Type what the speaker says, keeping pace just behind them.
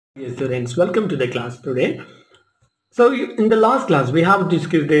Yes, students, welcome to the class today. So, in the last class, we have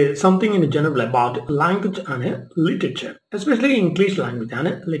discussed something in general about language and literature, especially English language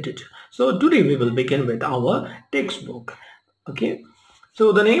and literature. So, today we will begin with our textbook. Okay.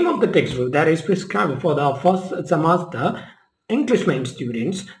 So, the name of the textbook that is prescribed for the first semester English medium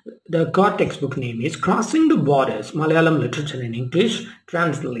students, the core textbook name is Crossing the Borders, Malayalam Literature in English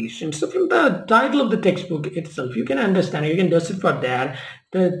Translation. So from the title of the textbook itself, you can understand, you can decipher there,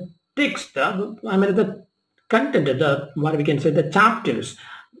 the text, the content, what we can say, the chapters,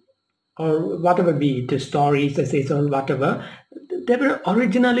 or whatever be it, stories, essays, or whatever, they were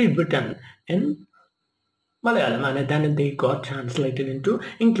originally written in Malayalam and then they got translated into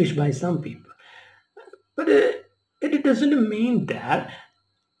English by some people. But it doesn't mean that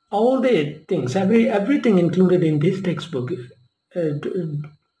all the things, everything included in this textbook,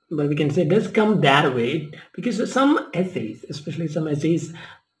 but we can say does come that way because some essays, especially some essays,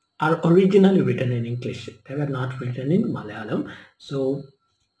 are originally written in English. They were not written in Malayalam. So,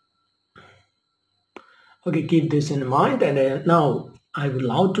 okay, keep this in mind. And now I would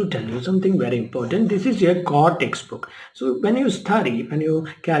love to tell you something very important. This is your core textbook. So when you study, when you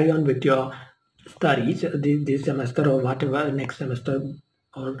carry on with your studies this semester or whatever next semester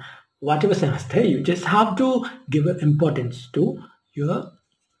or whatever semester, you just have to give importance to your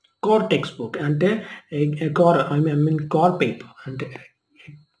core textbook and a core, core paper, and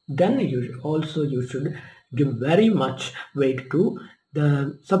then you should give very much weight to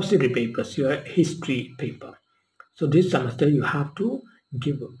the subsidiary papers, your history paper. So this semester you have to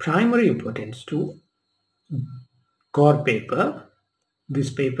give primary importance to core paper, this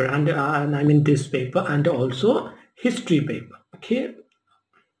paper, and this paper, and also history paper. Okay.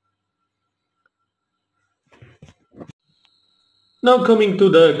 Now coming to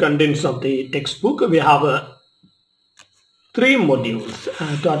the contents of the textbook, we have three modules,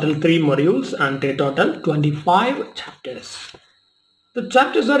 total three modules, and a total 25 chapters. The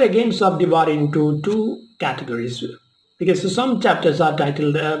chapters are again subdivided into two categories because some chapters are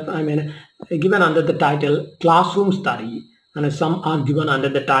titled, given under the title classroom study, and some are given under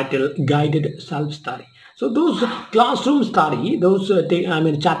the title guided self-study. So those classroom study, those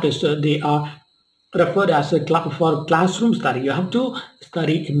chapters, they are referred as for classroom study. You have to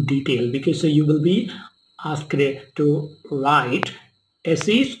study in detail because you will be asked to write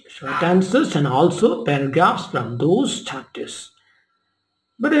essays, short answers, and also paragraphs from those chapters.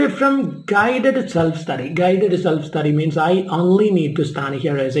 But from guided self-study means I only need to stand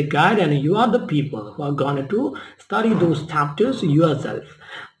here as a guide and you are the people who are going to study those chapters yourself.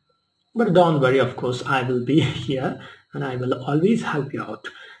 But don't worry, of course, I will be here and I will always help you out.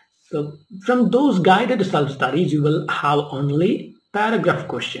 So from those guided self-studies, you will have only paragraph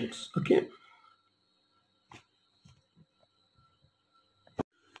questions, okay?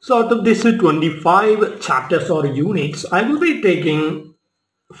 So out of these 25 chapters or units, I will be taking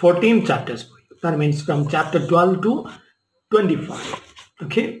 14 chapters for you. That means from chapter 12 to 25.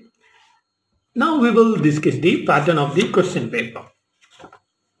 Okay. Now we will discuss the pattern of the question paper.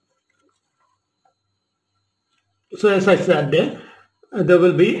 So as I said, there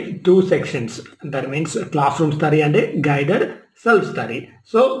will be two sections. That means classroom study and a guided self-study.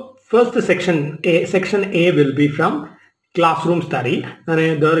 So first section A will be from classroom study,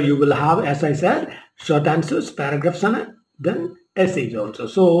 and there you will have, as I said, short answers, paragraphs, and then essays also.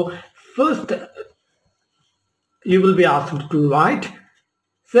 So first you will be asked to write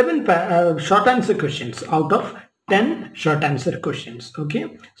 7 short answer questions out of 10 short answer questions.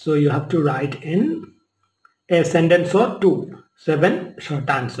 Okay, so you have to write in a sentence or two 7 short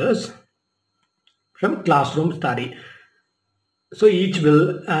answers from classroom study. So each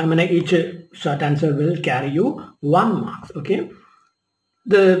short answer will carry you 1 mark. Okay,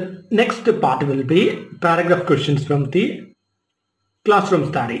 the next part will be paragraph questions from the classroom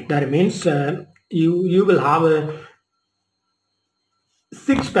study. That means you will have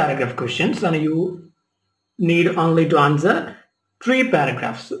 6 paragraph questions and you need only to answer 3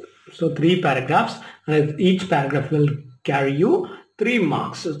 paragraphs. So 3 paragraphs, and each paragraph will carry you 3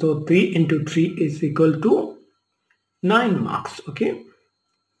 marks. So 3 into 3 is equal to 9 marks. Okay.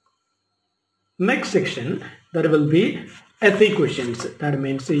 Next section, there will be essay questions. That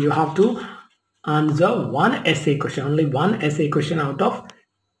means you have to answer 1 essay question, only 1 essay question out of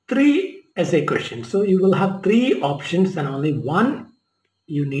 3 essay questions. So you will have 3 options and only 1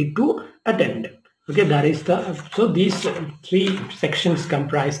 you need to attend. Okay, that is so these 3 sections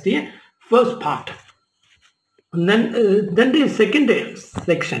comprise the first part. And then the second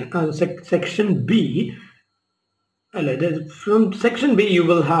section, section B. From section B, you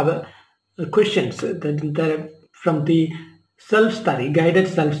will have questions that from the self-study, guided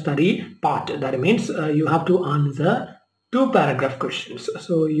self-study part. That means you have to answer 2 paragraph questions.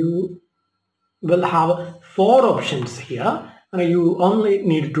 So you will have 4 options here. You only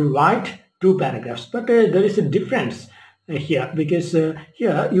need to write 2 paragraphs. But there is a difference here, because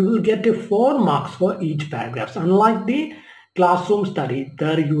here you will get 4 marks for each paragraph. Unlike the classroom study,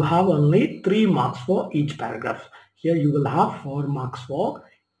 there you have only 3 marks for each paragraph. Here you will have 4 marks for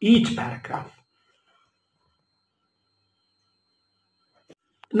each paragraph.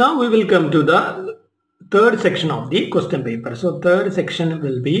 Now we will come to the third section of the question paper. So third section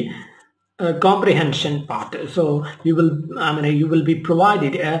will be a comprehension part. So you will be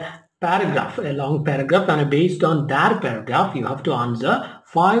provided a paragraph, a long paragraph, and based on that paragraph you have to answer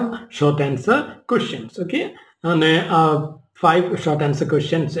 5 short answer questions. Okay, and 5 short answer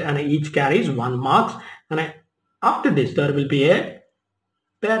questions, and each carries 1 mark. And after this there will be a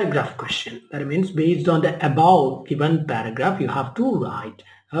paragraph question. That means based on the above given paragraph you have to write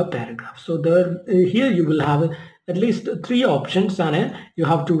a paragraph. So here you will have at least 3 options, and you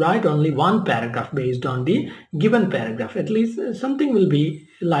have to write only 1 paragraph based on the given paragraph. At least something will be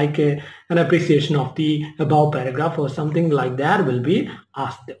like an appreciation of the above paragraph or something like that will be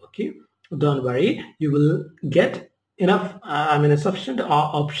asked. Okay, don't worry, you will get enough sufficient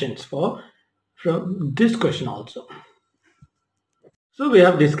options from this question also. So we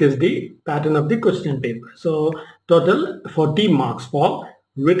have discussed the pattern of the question paper. So total 40 marks for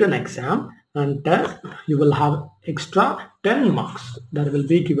written exam, and test you will have extra 10 marks that will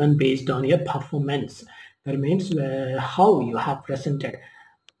be given based on your performance. That means how you have presented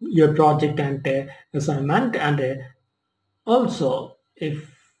your project and assignment, and also if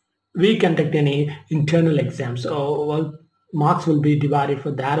we conduct any internal exams, so marks will be divided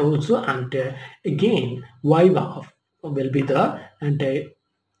for that also, and again Viva will be there, and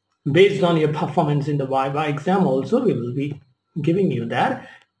based on your performance in the Viva exam also we will be giving you that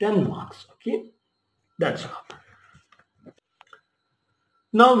 10 marks. Okay, that's all.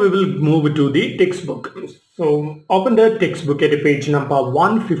 Now we will move to the textbook. So open the textbook at page number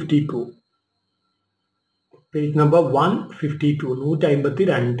 152. Page number 152.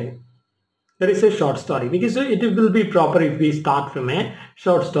 There is a short story, because it will be proper if we start from a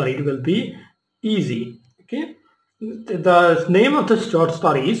short story. It will be easy. Okay. The name of the short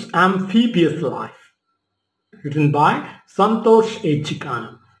story is Amphibious Life, written by Santosh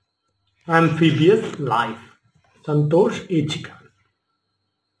Echikanam. Amphibious Life, Santosh Echikanam.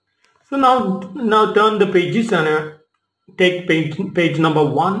 So now turn the pages and take page number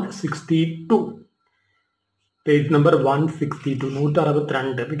 162. Page number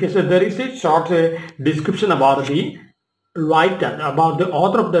 162, because there is a short description about the writer, about the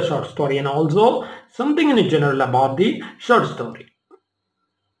author of the short story, and also something in general about the short story.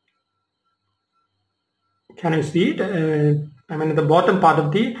 Can you see it? At the bottom part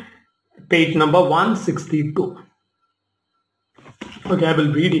of the page number 162. Okay, I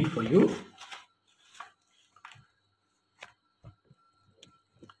will read it for you.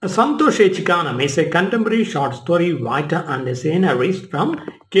 Santosh Echikanam is a contemporary short story writer and a scenarist from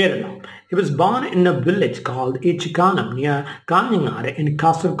Kerala. He was born in a village called Echikanam near Kanyangaru in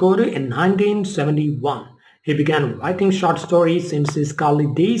Kasaragod in 1971. He began writing short stories since his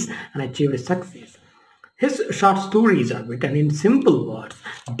college days and achieved success. His short stories are written in simple words,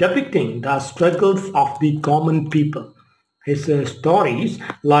 depicting the struggles of the common people. His stories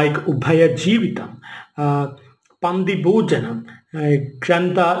like Ubhaya Jeevitam, Pandi Bhojanam,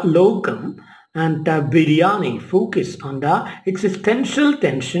 Grantha Lokam, and Biryani focus on the existential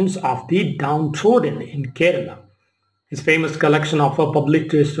tensions of the downtrodden in Kerala. His famous collection of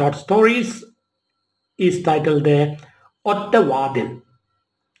published short stories is titled Ottavadil.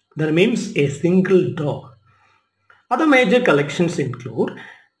 That means a single door. Other major collections include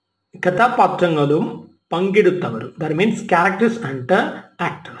Kathapatrangalum Pangiduttavarum. That means characters and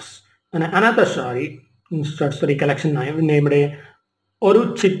actors. And another short story collection named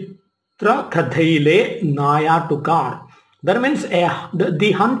Oru Chitra Kathile Nayatukar. That means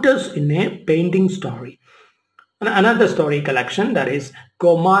the hunters in a painting story. And another story collection, that is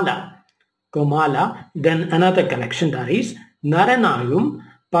Komala. Then another collection, that is Naranayum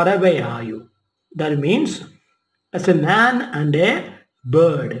Paravayayu. That means as a man and a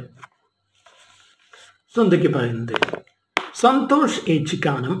bird. Santosh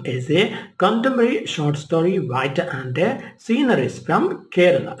Echikanam is a contemporary short story writer and a scenarist from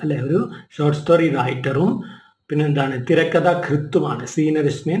Kerala. Short story writer Tirakada Krittumana.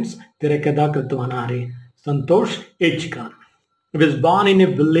 Scenarist means Tirakada Krittumana. Santosh Echikanam. He was born in a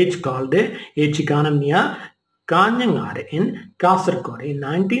village called Echikanam near Kanyangad in Kasarkode in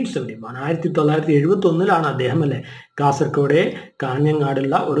 1971. 1971 അദ്ദേഹം അല്ലേ കാസർഗോഡ്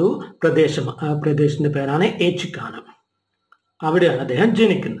കാഞ്ഞങ്ങാടുള്ള ഒരു പ്രദേശം പ്രദേശത്തിന്റെ പേരാണ് ഏച്ചിക്കാനം. അവിടെയാണ് അദ്ദേഹം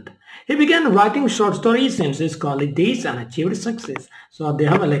ജനിക്കുന്നത്. He began writing short stories since his college days and achieved success. So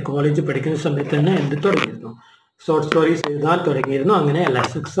അദ്ദേഹം അല്ലെ കോളേജ് പഠിക്കുന്ന സമയത്ത് തന്നെ എന്ത് തുടങ്ങിയിരുന്നു, ഷോർട്ട് സ്റ്റോറീസ് എഴുതാൻ തുടങ്ങിയിരുന്നു. അങ്ങനെ അല്ല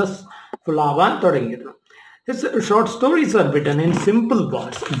സക്സസ്ഫുൾ ആവാൻ തുടങ്ങിയിരുന്നു. His short stories are written in simple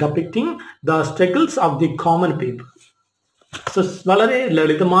words depicting the struggles of the common people. So വളരെ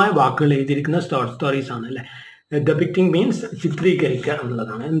ലളിതമായ വാക്കുകൾ എഴുതിയിരിക്കുന്ന ഷോർട്ട് സ്റ്റോറീസ് ആണ് അല്ലെ. ഡെപിക്റ്റിംഗ് മീൻസ് ചിത്രീകരിക്കുക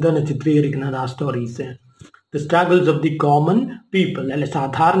എന്നുള്ളതാണ്. എന്താണ് ചിത്രീകരിക്കുന്നത് ആ stories? The struggles of the common people, അല്ലെ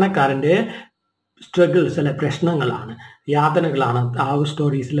സാധാരണക്കാരൻ്റെ സ്ട്രഗിൾസ് അല്ലെ പ്രശ്നങ്ങളാണ്, യാതനകളാണ് ആ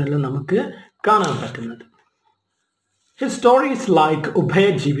സ്റ്റോറീസിലെല്ലാം നമുക്ക് കാണാൻ പറ്റുന്നത്. His stories like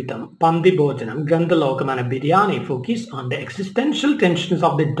Ubhayajivitham, Pandi Bhojanam, Gandhalokam and Biryani focus on the existential tensions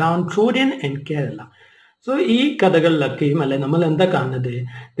of the downtrodden in Kerala. So ഈ കഥകളിലൊക്കെയും അല്ലെ നമ്മൾ എന്താ കാണുന്നത്?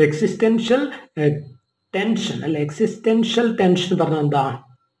 എക്സിസ്റ്റൻഷ്യൽ ടെൻഷൻ അല്ലെ. എക്സിസ്റ്റൻഷ്യൽ ടെൻഷൻ പറഞ്ഞാൽ എന്താ?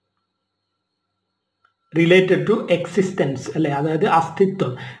 റിലേറ്റഡ് ടു എക്സിസ്റ്റൻസ് അല്ലെ, അതായത്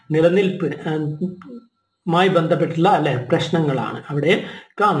അസ്തിത്വം, നിലനിൽപ്പുമായി ബന്ധപ്പെട്ടുള്ള അല്ലെ പ്രശ്നങ്ങളാണ് അവിടെ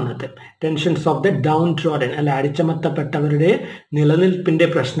കാണുന്നത്. Tensions of the Dawn trodden അല്ലെ, അടിച്ചമർത്തപ്പെട്ടവരുടെ നിലനിൽപ്പിന്റെ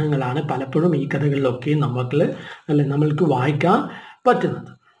പ്രശ്നങ്ങളാണ് പലപ്പോഴും ഈ കഥകളിലൊക്കെ നമ്മൾക്ക് വായിക്കാൻ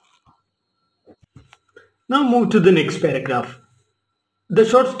പറ്റുന്നത്. Now move to the next paragraph. The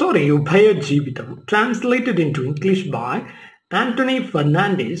short story Ubhayajivitham, translated into English by Anthony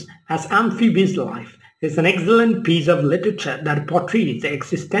Fernandez as Amphibious Life, is an excellent piece of literature that portrays the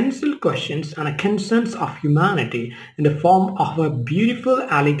existential questions and concerns of humanity in the form of a beautiful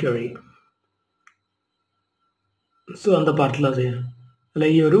allegory. So on the part of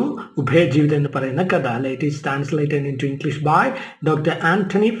ഈ ഒരു ഉഭയജീവിതം എന്ന് പറയുന്ന കഥ അല്ലെ, it is translated in to English by doctor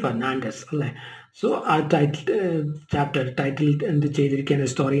Antony Fernandez അല്ലെ. So ആ chapter title എന്ത് ചെയ്തിരിക്കുകയാണ്?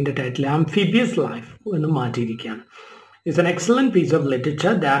 സ്റ്റോറിന്റെ ടൈറ്റിൽ ആംഫിബിയസ് ലൈഫ് എന്ന് മാറ്റിയിരിക്കുകയാണ്. Is an excellent piece of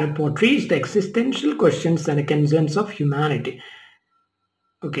literature that portrays the existential questions and concerns of humanity.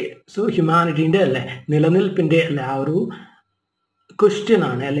 Okay, so humanity inde alle nilanilpinte alle aa oru question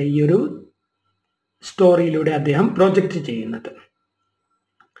aanu alle ee oru story ilude അദ്ദേഹം project cheyyunnathu.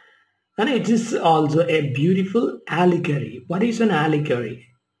 And it is also a beautiful allegory. What is an allegory?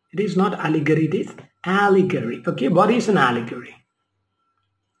 It is not allegory, it is allegory. Okay, what is an allegory?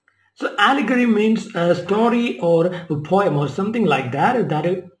 So allegory means a story or a poem or something like that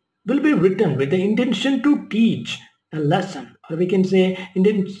will be written with the intention to teach a lesson, or we can say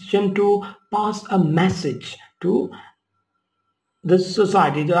intention to pass a message to the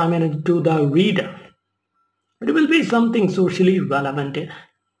society, to the reader. It will be something socially relevant.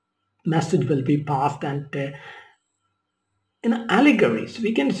 Message will be passed, and in allegories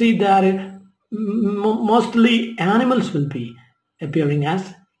we can see that mostly animals will be appearing as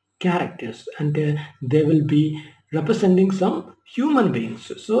characters, and they will be representing some human beings.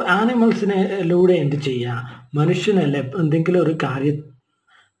 So ആനിമൽസിലൂടെ എന്ത് ചെയ്യുക? മനുഷ്യനല്ലേ എന്തെങ്കിലും ഒരു കാര്യം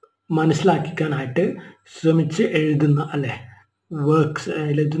മനസ്സിലാക്കിക്കാനായിട്ട് ശ്രമിച്ച് എഴുതുന്ന അല്ലെ works,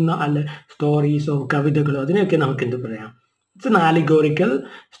 എഴുതുന്ന അല്ലെ സ്റ്റോറീസോ കവിതകളോ, അതിനെയൊക്കെ നമുക്ക് എന്ത് പറയാം? ഇറ്റ്സ് എൻ ആലിഗോറിക്കൽ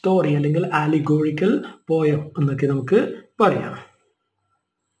സ്റ്റോറി അല്ലെങ്കിൽ ആലിഗോറിക്കൽ പോയം എന്നൊക്കെ നമുക്ക് പറയാം.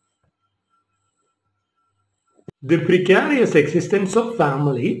 The precarious existence of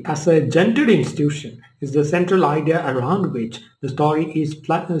family as a gendered institution is the central idea around which the story is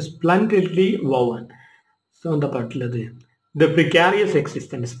splendidly woven. So on the part the precarious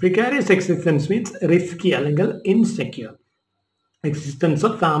existence. Precarious existence means risky അല്ലെങ്കിൽ insecure. Existence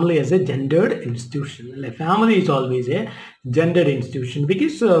of family as a gendered institution. Like family is always a gendered institution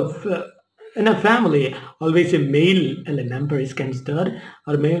because of in a family always a male member is considered,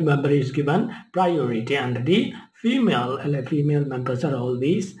 or male member is given priority, and the female members are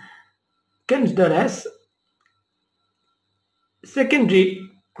always considered as secondary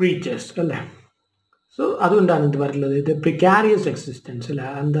creatures. So അതുകൊണ്ടാണ് എന്ത് പറയുന്നത്? The precarious existence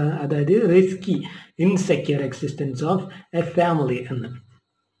അതായത് risky, insecure existence of a family എന്ന്.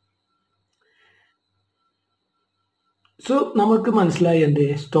 So നമുക്ക് മനസ്സിലായി എന്ത്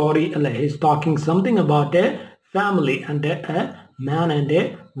story അല്ലെ, he's talking something about a family and a man and a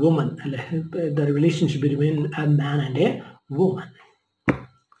woman അല്ലെ, the relationship between a man and a woman.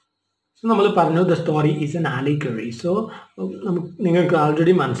 So നമ്മൾ പറഞ്ഞു the story is an allegory. So നിങ്ങൾക്ക്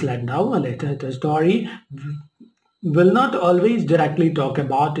already മനസ്സിലായിട്ടുണ്ടാവും അല്ലെ, the story will not always directly talk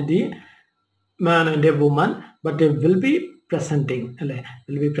about the man and a woman, but it will be presenting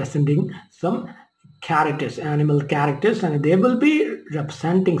some characters, animal characters, and they will be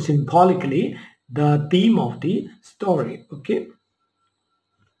representing symbolically the theme of the story. Okay,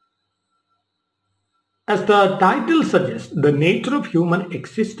 As the title suggests, the nature of human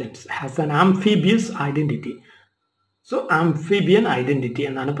existence has an amphibious identity. So, amphibian identity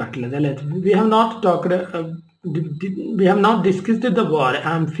എന്നാണ് പറയുന്നത് അല്ലേ. We have not talked, we have not discussed the word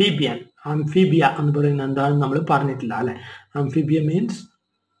amphibian. Amphibia എന്ന് പറയുന്നത് എന്താണെന്ന് നമ്മൾ പറഞ്ഞിട്ടില്ല അല്ലേ. Amphibia means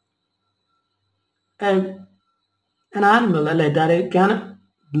an animal അല്ലേ, that can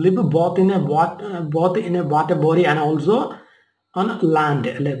live both in a water body and also on land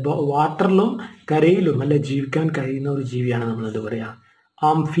അല്ലെ. വാട്ടറിലും കരയിലും അല്ലെ ജീവിക്കാൻ കഴിയുന്ന ഒരു ജീവിയാണ് നമ്മളത് പറയാ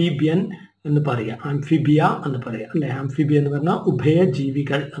ആംഫീബിയൻ എന്ന് പറയാ, ആംഫിബിയ എന്ന് പറയാ അല്ലെ. ആംഫിബിയ എന്ന് പറഞ്ഞാൽ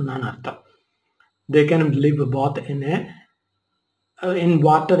ഉഭയജീവികൾ എന്നാണ് അർത്ഥം. They can live both in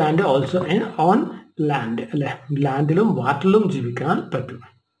water and also on land അല്ലെ. ലാൻഡിലും വാട്ടറിലും ജീവിക്കാൻ പറ്റും.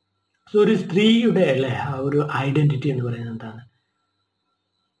 സോ ഒരു സ്ത്രീയുടെ അല്ലെ ആ ഒരു ഐഡന്റിറ്റി എന്ന് പറയുന്നത് എന്താണ്?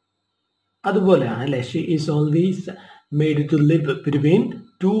 അതുപോലെയാണ് അല്ലെ. She is always made to live between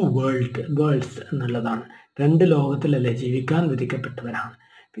two worlds എന്നുള്ളതാണ്. രണ്ട് ലോകത്തിലല്ലേ ജീവിക്കാൻ വിധിക്കപ്പെട്ടവരാണ്.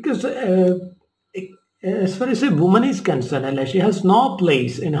 Because as far as a woman is concerned അല്ലെ, she has no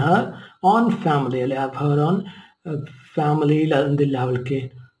place in her own family അല്ലെ. her own ഫാമിലിയിൽ എന്തില്ല, അവൾക്ക്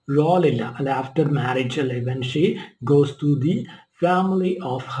റോൾ ഇല്ല അല്ലെ. ആഫ്റ്റർ മാരേജ് അല്ലെ, when she goes to the family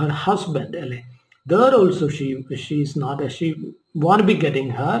of her husband അല്ലെ, there also she is not, she won't be getting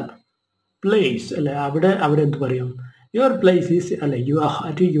her place അല്ലെ. അവിടെ എന്ത് പറയും, your place is at your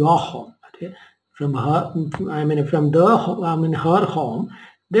home. From her, her home,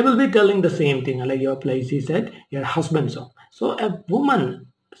 they will be telling the same thing. Your place is at your husband's home. So a woman's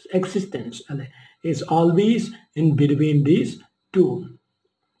existence is always in between these two,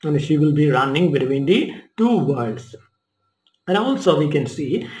 and she will be running between the two worlds. And also we can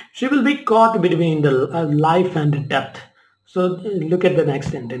see she will be caught between the life and death. So look at the next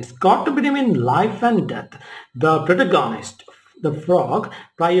sentence. Caught between life and death, the protagonist, the frog,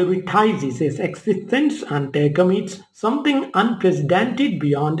 prioritizes his existence and commits something unprecedented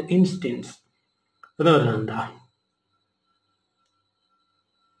beyond instincts.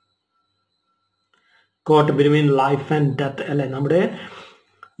 Caught between life and death അല്ലെ. നമ്മുടെ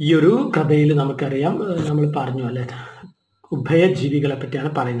ഈ ഒരു കഥയിൽ നമുക്കറിയാം, നമ്മൾ പറഞ്ഞു അല്ലെ, ഉഭയജീവികളെ പറ്റിയാണ്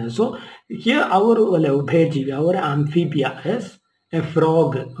പറയുന്നത്. സോ ഹിയർ അവർ അല്ലെ ഉഭയജീവി, അവർ ആംഫിബിയ is a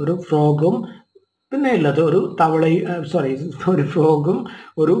frog, ഒരു ഫ്രോഗും പിന്നെ ഉള്ളത് ഒരു ഒരു ഫ്രോഗും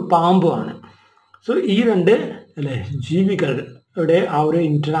ഒരു പാമ്പുമാണ്. സോ ഈ രണ്ട് അല്ലെ ജീവികളുടെ ആ ഒരു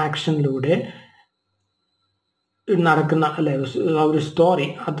ഇന്ററാക്ഷനിലൂടെ നടക്കുന്ന അല്ലെ ആ ഒരു സ്റ്റോറി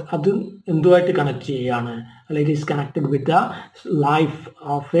അത് എന്തുമായിട്ട് കണക്ട് ചെയ്യാണ് അല്ലെ. It is connected with the life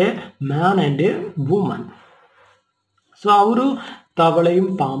of a man and A woman. So ആ ഒരു തവളയും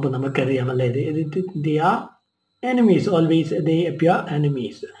പാമ്പും നമുക്കറിയാം അല്ലേ, they are enemies, always they appear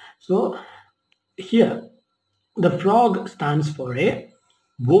enemies. So here the frog stands for a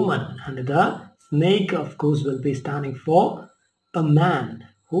woman and the snake of course will be standing for a man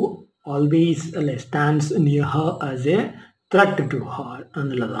who always stands near her as a threat to her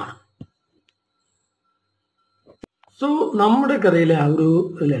എന്നുള്ളതാണ്. So നമ്മുടെ കഥയിലെ ആ ഒരു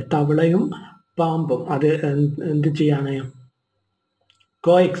തവളയും പാമ്പും അത് എന്ത് ചെയ്യാണ്,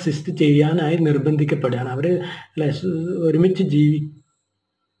 കോ exist ചെയ്യാനായി നിർബന്ധിക്കപ്പെടുകയാണ്. അവർ ഒരുമിച്ച്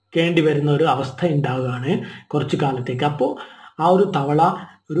ജീവിക്കേണ്ടി വരുന്ന ഒരു അവസ്ഥ ഉണ്ടാവുകയാണ് കുറച്ചു കാലത്തേക്ക്. അപ്പോൾ ആ ഒരു തവള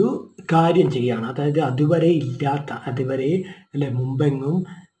ഒരു കാര്യം ചെയ്യുകയാണ്, അതായത് അതുവരെ മുമ്പെങ്ങും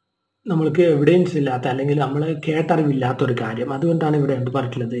നമ്മൾക്ക് എവിഡൻസ് ഇല്ലാത്ത അല്ലെങ്കിൽ നമ്മൾ കേട്ടറിവില്ലാത്തൊരു കാര്യം. അതുകൊണ്ടാണ് ഇവിടെ എന്ത്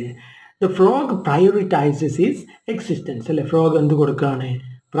പറഞ്ഞിട്ടുള്ളത്, ദ ഫ്രോഗ് പ്രയോറിറ്റൈസസ് ഹിസ് എക്സിസ്റ്റൻസ് അല്ലെ. ഫ്രോഗ് എന്ത് കൊടുക്കുകയാണ്,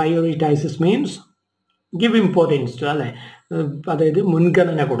 പ്രയോറിറ്റൈസസ് മീൻസ് ഗിവ് ഇമ്പോർട്ടൻസ് ടു അല്ലെ, അതായത്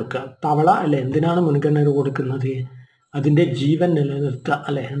മുൻഗണന കൊടുക്കുക. തവള അല്ലെ എന്തിനാണ് മുൻഗണന കൊടുക്കുന്നത്, അതിൻ്റെ ജീവൻ നിലനിർത്തുക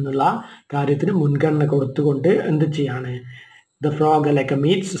അല്ലെ എന്നുള്ള കാര്യത്തിന് മുൻഗണന കൊടുത്തുകൊണ്ട് എന്ത് ചെയ്യാണ്, the frog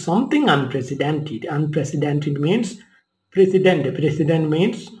commits something unprecedented. Unprecedented means precedent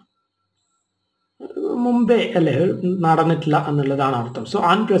means മുമ്പേ അല്ലെ നടന്നിട്ടില്ല എന്നുള്ളതാണ് അർത്ഥം. സോ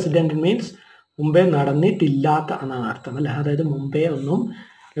അൺപ്രസിഡന്റഡ് മീൻസ് മുമ്പേ നടന്നിട്ടില്ലാത്ത എന്നാണ് അർത്ഥം അല്ലെ. അതായത് മുമ്പേ ഒന്നും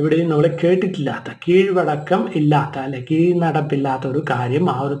എവിടെയും നമ്മൾ കേട്ടിട്ടില്ലാത്ത, കീഴ്വഴക്കം ഇല്ലാത്ത അല്ലെ കീഴ്നടപ്പില്ലാത്ത ഒരു കാര്യം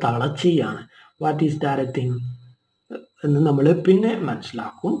ആ ഒരു തവള ചെയ്യാണ്. വാട്ട് ഈസ് ദാറ്റ് തിങ് എന്ന് നമ്മൾ പിന്നെ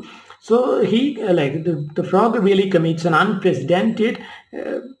മനസ്സിലാക്കും. So the frog really commits an unprecedented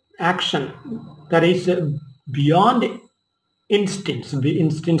action that is beyond instincts.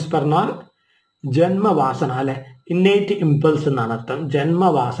 Instincts പറഞ്ഞാൽ ജന്മവാസന അല്ലെ, ഇന്നേറ്റ് ഇമ്പൾസ് എന്നാണ് അർത്ഥം.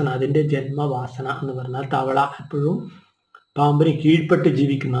 ജന്മവാസന, അതിൻ്റെ ജന്മവാസന എന്ന് പറഞ്ഞാൽ തവള എപ്പോഴും പാമ്പിന് കീഴ്പ്പെട്ട്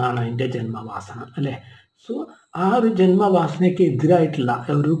ജീവിക്കുന്നതാണ് അതിൻ്റെ ജന്മവാസന അല്ലെ. സോ ആ ഒരു ജന്മവാസനയ്ക്ക് എതിരായിട്ടുള്ള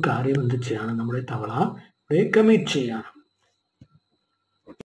ഒരു കാര്യം എന്ത് ചെയ്യാണ്, നമ്മുടെ തവള കമ്മിറ്റ് ചെയ്യാണ്.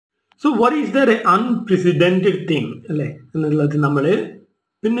 So what is the unprecedented thing അല്ലെ എന്നുള്ളത് നമ്മൾ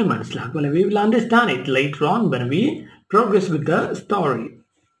പിന്നെ മനസ്സിലാക്കും. We will understand it later on when we progress with the story.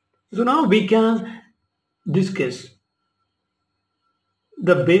 So now we can discuss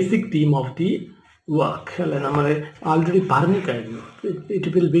the basic theme of the work. നമ്മൾ already പറഞ്ഞു കഴിഞ്ഞു. It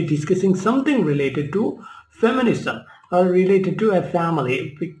will be discussing something related to feminism or related to a family.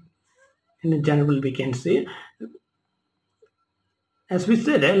 In general, we can say, as we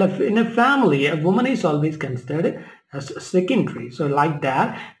said, in a family, a woman is always considered as secondary. So like that,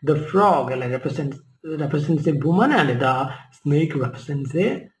 the frog represents a woman and the snake represents a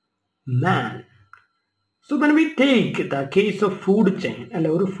man. So when we take the case of food chain,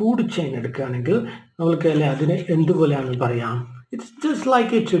 or food chain എടുക്കുകയാണെങ്കിൽ നമുക്ക് അതിനെ എന്തുപോലെയാണ് പറയാം? It's just like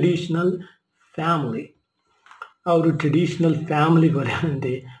a traditional family. ആ ഒരു traditional family പോലെയാണ്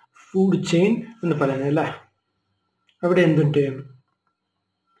എന്ത് food chain എന്ന് പറയുന്നത് അല്ലേ? അവിടെ എന്തുണ്ട്?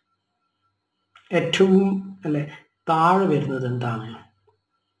 ഏറ്റവും അല്ലെ താഴെ വരുന്നത് എന്താണ്?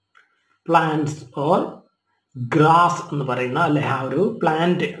 പ്ലാന്റ്സ് ഓർ ഗ്രാസ് എന്ന് പറയുന്ന അല്ലെ ആ ഒരു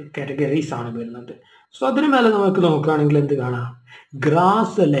പ്ലാന്റ് കാറ്റഗറീസ് ആണ് വരുന്നത്. സോ അതിന് മേലെ നമുക്ക് നോക്കുകയാണെങ്കിൽ എന്ത് കാണാം?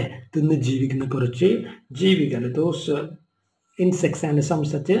 ഗ്രാസ് അല്ലെ തിന്ന് ജീവിക്കുന്ന കുറച്ച് ജീവികൾ, those insects and some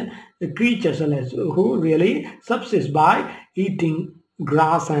such creatures who really subsist by eating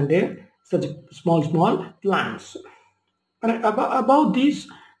grass and such small plants. About these,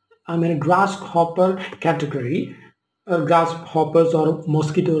 grasshopper category, grasshoppers or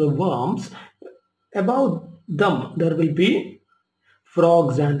mosquito worms, about them there will be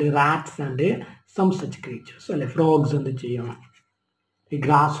frogs and rats and some such creatures. Frogs and the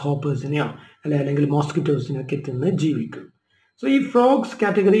grasshoppers അല്ലെങ്കിൽ മോസ്കിറ്റോസിനൊക്കെ തിന്ന് ജീവിക്കും. So ഈ frogs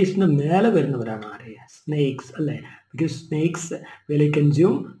കാറ്റഗറീസിന് മേലെ വരുന്നവരാണ് ആര്? Snakes അല്ലേ? Because snakes will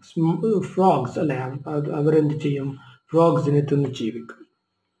consume frogs അല്ലേ? അവരെന്ത് ചെയ്യും? ഫ്രോഗ്സിനെ തിന്ന് ജീവിക്കും.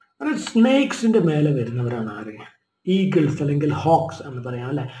 സ്നേക്സിന്റെ മേലെ വരുന്നവരാണ് ആര്? ഈഗിൾസ് അല്ലെങ്കിൽ ഹോക്സ് എന്ന് പറയാം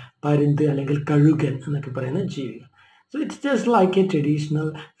അല്ലെ? പരുന്ത് അല്ലെങ്കിൽ കഴുകൻ എന്നൊക്കെ പറയുന്ന ജീവികൾ. So it's just like A traditional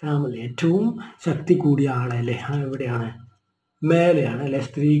family. ഏറ്റവും ശക്തി കൂടിയ ആളല്ലേ എവിടെയാണ്? മേലെയാണ് അല്ലെ?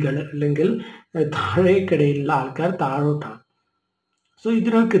 സ്ത്രീകൾ അല്ലെങ്കിൽ താഴേക്കിടയിലുള്ള ആൾക്കാർ താഴോട്ടാണ്. സോ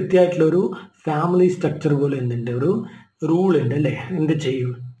ഇതിനൊരു കൃത്യമായിട്ടുള്ള ഒരു ഫാമിലി സ്ട്രക്ചർ പോലെ എന്തുണ്ട്? ഒരു റൂൾ ഉണ്ട് അല്ലേ? എന്ത്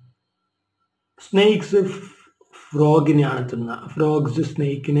ചെയ്യും? സ്നേക്സ് ഫ്രോഗിനെയാണ് തിന്നുക. ഫ്രോഗ്സ്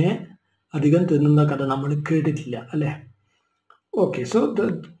സ്നേക്കിനെ അധികം തിന്നുന്ന കഥ നമ്മൾ കേട്ടിട്ടില്ല അല്ലേ? ഓക്കെ, സോ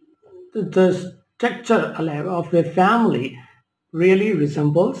the structure അല്ലെ of A family really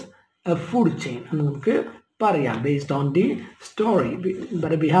resembles A food chain എന്ന് നമുക്ക് പറയാം based on the story,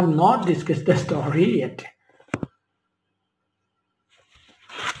 but we have not discussed the story yet.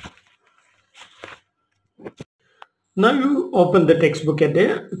 Now you open the textbook at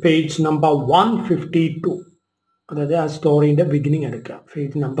page number 152. അതായത് ആ സ്റ്റോറിന്റെ beginning എടുക്കുക.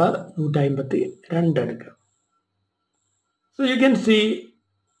 Page number 152 എടുക്കുക. So you can see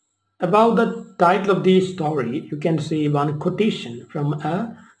about the title of the story, you can see one quotation from a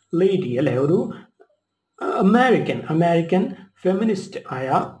lady അല്ലെ? ഒരു American feminist ആയ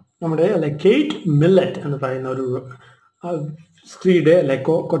നമ്മുടെ കേറ്റ് millet എന്ന് പറയുന്ന ഒരു സ്ത്രീയുടെ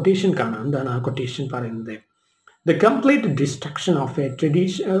കൊട്ടേഷൻ കാണാം. എന്താണ് ആ കൊട്ടേഷൻ പറയുന്നത്? The complete destruction of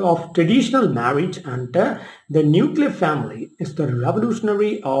traditional marriage and the nuclear family is the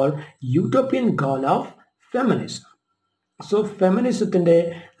revolutionary or utopian goal of feminism. So ഫെമിനിസത്തിന്റെ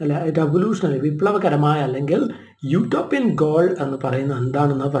revolutionary വിപ്ലവകരമായ അല്ലെങ്കിൽ യൂട്ടോപ്യൻ ഗോൾ എന്ന് പറയുന്നത്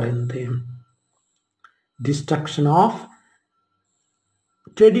എന്താണെന്ന് പറയുന്നത്? Destruction of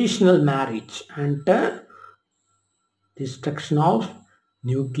traditional marriage and destruction of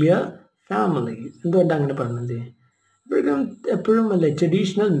nuclear family. എന്തുകൊണ്ടാണ് അങ്ങനെ പറഞ്ഞത്? എപ്പോഴും അല്ലെ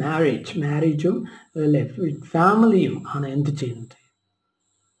ട്രഡീഷണൽ മാരേജും അല്ലെ ഫാമിലിയും ആണ് എന്ത് ചെയ്യുന്നത്?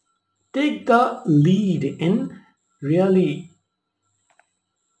 Take the lead in really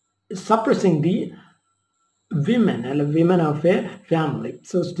suppressing the women of a family.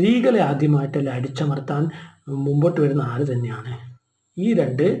 So സ്ത്രീകളെ ആദ്യമായിട്ടല്ല അടിച്ചമർത്താൻ മുമ്പോട്ട് വരുന്ന ആര് തന്നെയാണ്? ഈ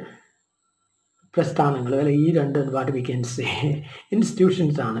രണ്ട് പ്രസ്ഥാനങ്ങൾ അല്ലെ, ഈ രണ്ട് what we can say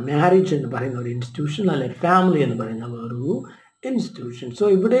institutions ആണ്. മാരേജ് എന്ന് പറയുന്ന ഒരു ഇൻസ്റ്റിറ്റ്യൂഷൻ അല്ലെ, ഫാമിലി എന്ന് പറയുന്ന ഒരു ഇൻസ്റ്റിറ്റ്യൂഷൻ. സോ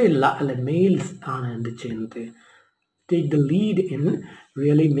ഇവിടെയുള്ള അല്ലെ മെയിൽസ് ആണ് എന്ത് ചെയ്യുന്നത്? Take the lead in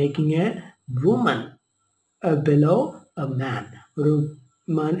really making A woman below a man. ഒരു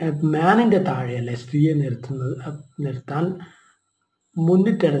മാനിന്റെ താഴെ അല്ലെ സ്ത്രീയെ നിർത്താൻ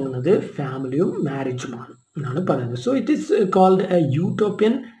മുന്നിട്ടിറങ്ങുന്നത് ഫാമിലിയും മാരേജുമാണ് എന്നാണ് പറയുന്നത്. So it is called A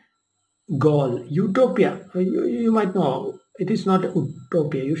utopian goal. Utopia, you might know, it is not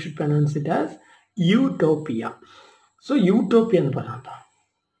utopia, you should pronounce it as utopia. So utopia എന്ന് പറഞ്ഞാൽ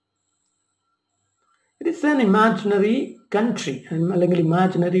it is an imaginary country അല്ലെങ്കിൽ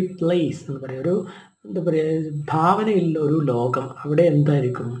imaginary place എന്ന് പറയുക. ഒരു എന്താ പറയുക ഭാവനയുള്ള ഒരു ലോകം അവിടെ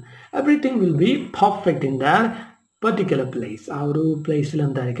എന്തായിരിക്കും everything will be perfect in that particular place ആ ഒരു പ്ലേസിൽ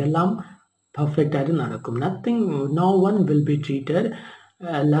എന്തായിരിക്കും എല്ലാം പെർഫെക്റ്റ് ആയിട്ട് നടക്കും nothing no one will be treated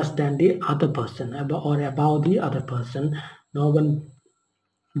less than the other person or about the other person no one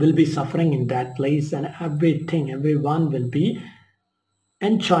will be suffering in that place and everyone will be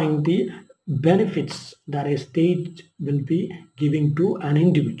enjoying the benefits that a state will be giving to an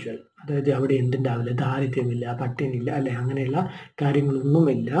individual അതായത് അവിടെ എന്തുണ്ടാവില്ല ദാരിദ്ര്യമില്ല പട്ടിണിയില്ല അല്ലെ അങ്ങനെയുള്ള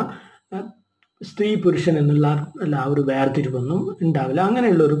കാര്യങ്ങളൊന്നുമില്ല സ്ത്രീ പുരുഷൻ എന്നുള്ള ആ ഒരു വേർതിരിവൊന്നും ഉണ്ടാവില്ല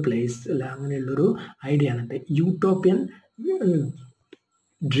അങ്ങനെയുള്ള ഒരു പ്ലേസ് അല്ല അങ്ങനെയുള്ളൊരു ഐഡിയ ആണ് യൂട്ടോപ്യൻ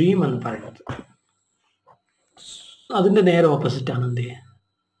ഡ്രീം എന്ന് പറയുന്നത് അതിൻ്റെ നേരെ ഓപ്പോസിറ്റ് ആണ് എന്ത്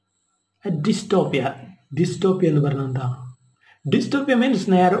dystopia എന്ന് പറഞ്ഞാൽ എന്താണ് dystopia means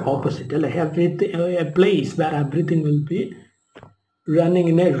near opposite അല്ലെ a place where everything will be running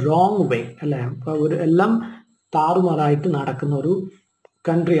in a wrong way അല്ലെ ഒരു എല്ലാം താറുമാറായിട്ട് നടക്കുന്ന ഒരു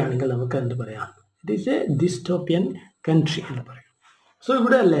കൺട്രി ആണെങ്കിൽ നമുക്ക് എന്ത് പറയാം it is A dystopian country എന്ന് പറയാം സോ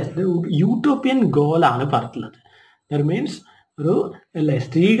ഇവിടെ അല്ലേ യൂട്ടോപ്യൻ ഗോളാണ് പറഞ്ഞിട്ടുള്ളത് ദാറ്റ് മീൻസ് ഒരു അല്ലേ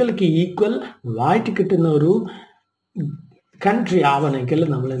സ്ത്രീകൾക്ക് ഈക്വൽ വായിട്ട് കിട്ടുന്ന ഒരു country ആവണമെങ്കിൽ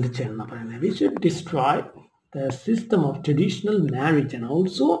നമ്മൾ എന്ത് ചെയ്യണം പറയുന്നത് we should destroy the system of traditional marriage and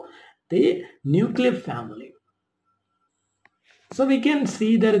also the nuclear family so we can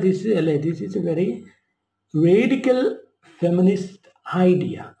see that this is a very radical feminist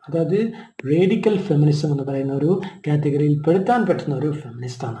idea അതായത് radical feminism എന്ന് പറയുന്ന ഒരു കാറ്റഗറിയിൽ പെടുത്താൻ പറ്റുന്ന ഒരു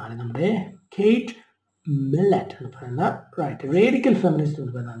ഫെമിനിസ്റ്റ് ആണ് നമ്മുടെ കേറ്റ് മില്ലറ്റ് എന്ന് പറയുന്ന റൈറ്റ് radical feminist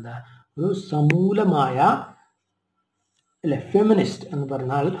എന്ന് പറയുന്നത് എന്താ ഒരു സമൂലമായ അല്ലെ ഫെമിനിസ്റ്റ് എന്ന്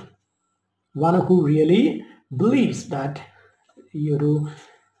പറഞ്ഞാൽ one who really believes that ഈ ഒരു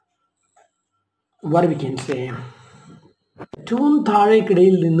what we can say ഏറ്റവും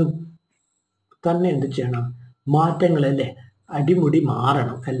താഴേക്കിടയിൽ നിന്ന് തന്നെ എന്ത് ചെയ്യണം മാറ്റങ്ങളല്ലേ അടിമുടി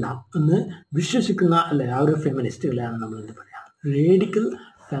മാറണം എല്ലാം എന്ന് വിശ്വസിക്കുന്ന അല്ലെ ആ ഒരു ഫെമിനിസ്റ്റുകളെയാണ് നമ്മൾ എന്ത് പറയാം റേഡിക്കൽ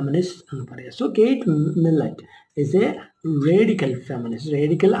ഫെമിനിസ്റ്റ് എന്ന് പറയാം so Kate millet is a radical feminist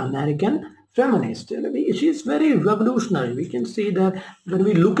radical American feminist. She is very revolutionary. We can see that when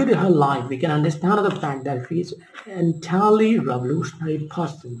we look at her life, we can understand the fact that she is an entirely revolutionary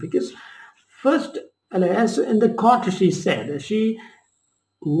person. Because first, as in the court, she said she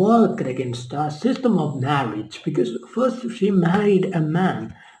worked against a system of marriage. Because first she married a man,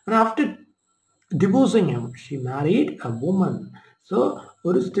 and after divorcing him, she married a woman. So,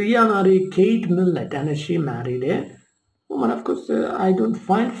 ഒരു സ്ത്രീയാണ് Kate Millett, and she married a woman. Of course, I don't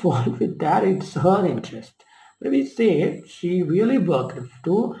find fault with that. It's her interest. But we say she really worked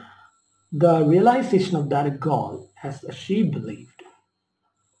to the realization of that goal as she believed.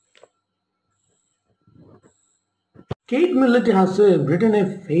 Kate Millett has written a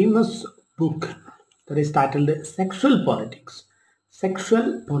famous book that is titled Sexual Politics. Sexual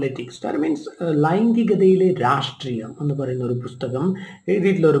Politics. That means ലൈംഗികതയിലെ രാഷ്ട്രീയം എന്ന് പറയുന്ന ഒരു പുസ്തകം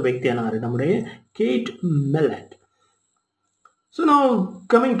എഴുതിയിട്ടുള്ള ഒരു വ്യക്തിയാണ് നമ്മുടെ കേറ്റ് millet. So now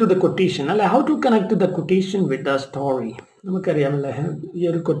coming to the quotation, how to connect the quotation with the story. നമുക്കറിയാമല്ലേ ഈ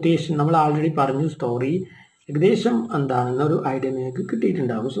ഒരു quotation നമ്മൾ ആൾറെഡി പറഞ്ഞു സ്റ്റോറി ഏകദേശം എന്താണെന്നൊരു ഐഡിയ നിങ്ങൾക്ക്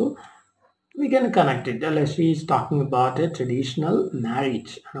കിട്ടിയിട്ടുണ്ടാവും. So we can connect it. She is talking about a traditional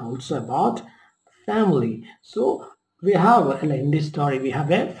marriage and also about family. So we have in this story we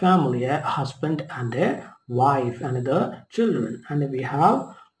have a family, a husband and a wife and the children, and we have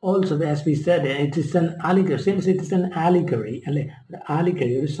also, as we said, it is an allegory. Since it is an allegory,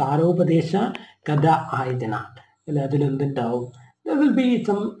 allegory ഒരു സാരോപദേശ കഥ ആയതിനാൽ അതിലെന്തുണ്ടാവും there will be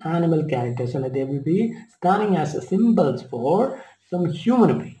some animal characters and they will be standing as symbols for some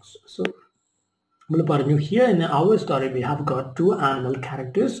human beings. So നമ്മൾ പറഞ്ഞു here in our story we have got two animal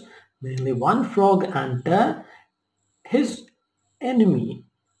characters, mainly one frog and his enemy,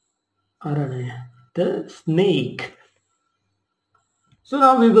 the snake. So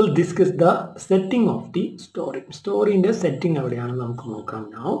now we will discuss the setting of the story. Story in the setting avideyaanu namukku nokkam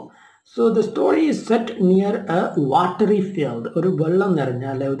now. So the story is set near a watery field. Oru vellam niranja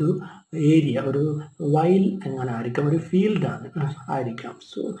alle oru area, oru vile engane aayirikam, oru field aanu aayirikam.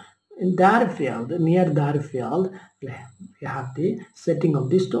 So in that field, near that field, we have the setting of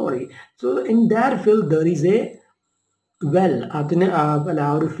the story. So in that field there is a well. അതിന്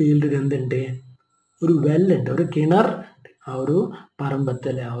ആ ഒരു ഫീൽഡിൽ എന്തുണ്ട് ഒരു വെല്ലുണ്ട്, ഒരു കിണർ. ആ ഒരു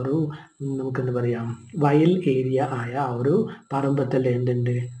പറമ്പത്തിൽ ആ ഒരു നമുക്കെന്താ പറയാം വയൽ ഏരിയ ആയ ആ ഒരു പറമ്പത്തിൽ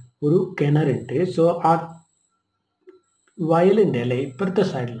എന്തുണ്ട് ഒരു കിണറുണ്ട്. സോ ആ വയലിൻ്റെ ഇപ്പുറത്തെ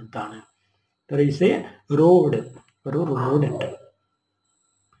സൈഡിൽ എന്താണ് there is a road, ഒരു റോഡുണ്ട്.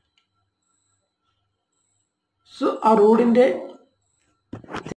 സോ ആ റോഡിൻ്റെ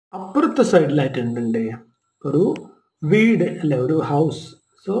അപ്പുറത്ത് അപ്പുറത്തെ സൈഡിലായിട്ട് എന്തുണ്ട്? ഒരു വീട് അല്ലെ, ഒരു ഹൗസ്.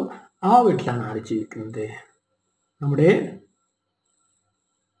 സോ ആ വീട്ടിലാണ് ആര് ജീവിക്കുന്നത്? നമ്മുടെ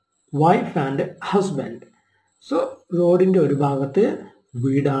വൈഫ് ആൻഡ് ഹസ്ബൻഡ്. സോ റോഡിന്റെ ഒരു ഭാഗത്ത്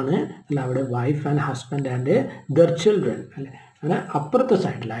വീടാണ്, അല്ല അവിടെ wife and husband and there children അല്ലെ. അങ്ങനെ അപ്പുറത്തെ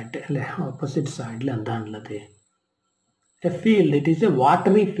സൈഡിലായിട്ട് അല്ലെ, ഓപ്പോസിറ്റ് സൈഡിൽ എന്താണുള്ളത്? A field. It is A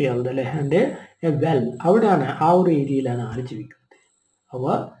watery field അല്ലെ, ആൻഡ് എ വെൽ. അവിടെയാണ്, ആ ഒരു ഏരിയയിലാണ് ആര് ജീവിക്കുന്നത്?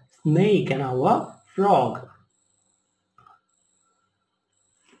 അവർ snake and our frog.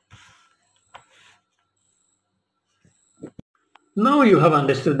 Now you have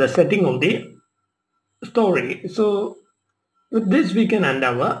understood the setting of the story. So with this we can end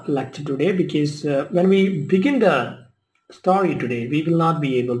our lecture today, because when we begin the story today we will not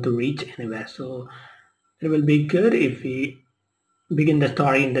be able to reach anywhere. So it will be good if we begin the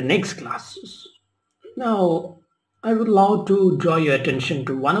story in the next class. Now I would love to draw your attention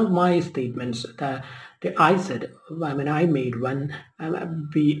to one of my statements that I said, I made when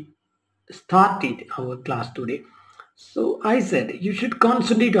we started our class today. So I said you should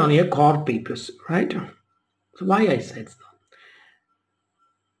concentrate on your core papers, right? So why I said so?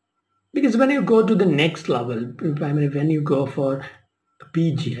 Because when you go to the next level, when you go for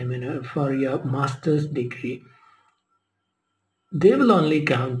PG, for your master's degree, they will only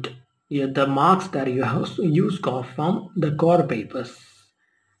count the marks that you score from the core papers.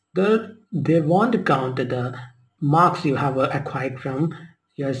 They won't count the marks you have acquired from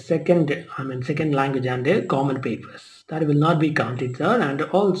your second language and the common papers. That will not be counted there. And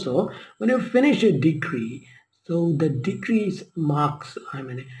also, when you finish a degree, so the degree's marks,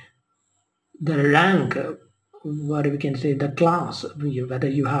 the rank, what we can say, the class,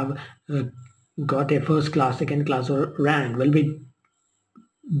 whether you have got a first class, second class, or rank, will be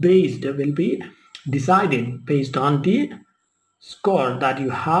decided based on the score that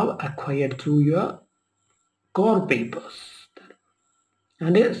you have acquired through your core papers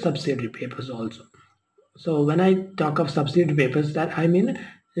and subsidiary papers also. So when I talk of subsidiary papers, that I mean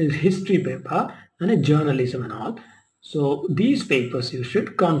is history paper and a journalism and all. So these papers you should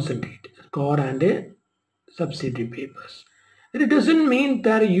concentrate, core and subsidiary papers. It doesn't mean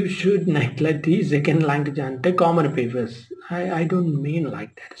that you should neglect the second language and the common papers. I don't mean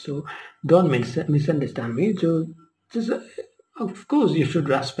like that. So don't misunderstand me. So just of course you should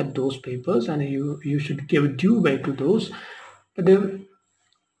respect those papers and you should give due weight to those, but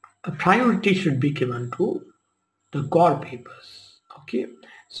a priority should be given to the core papers. Okay,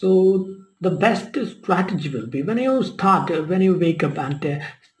 so the best strategy will be when you wake up and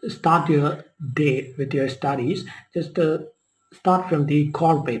start your day with your studies, just start from the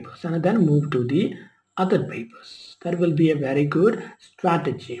core papers and then move to the other papers. That will be a very good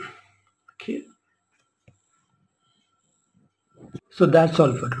strategy. Okay, so that's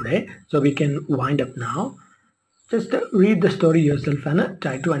all for today. So we can wind up now. Just read the story yourself and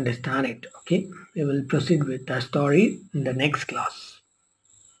try to understand it. Okay, we will proceed with the story in the next class.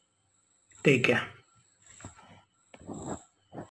 Take care.